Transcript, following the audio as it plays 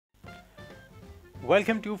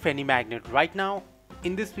Welcome to Fanny Magnet. Right now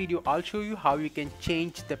in this video I'll show you how you can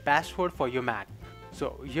change the password for your Mac.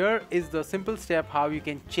 So here is the simple step how you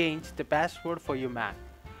can change the password for your Mac.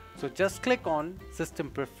 So just click on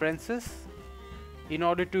System Preferences. In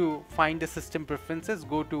order to find the System Preferences,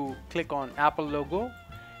 click on Apple logo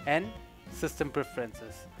and System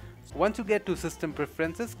Preferences. Once you get to System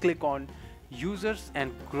Preferences, click on Users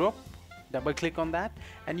and Group. Double click on that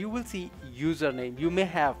and you will see username. You may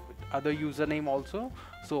have other username also,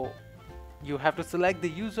 so you have to select the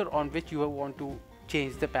user on which you want to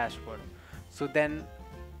change the password. So then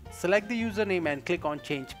select the username and click on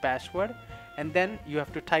change password, and then you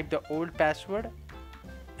have to type the old password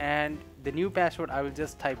and the new password. I will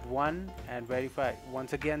just type 1 and verify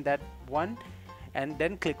once again that 1 and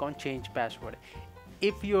then click on change password.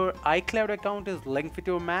 If your iCloud account is linked with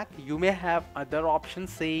your Mac, you may have other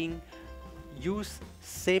options saying use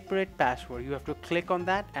separate password. You have to click on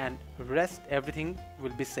that and rest everything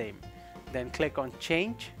will be same. Then click on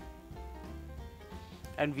change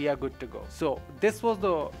and we are good to go. So this was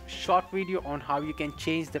the short video on how you can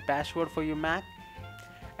change the password for your Mac.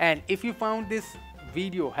 And if you found this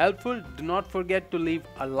video helpful, do not forget to leave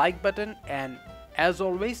a like button, and as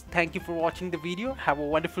always, thank you for watching the video. Have a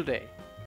wonderful day.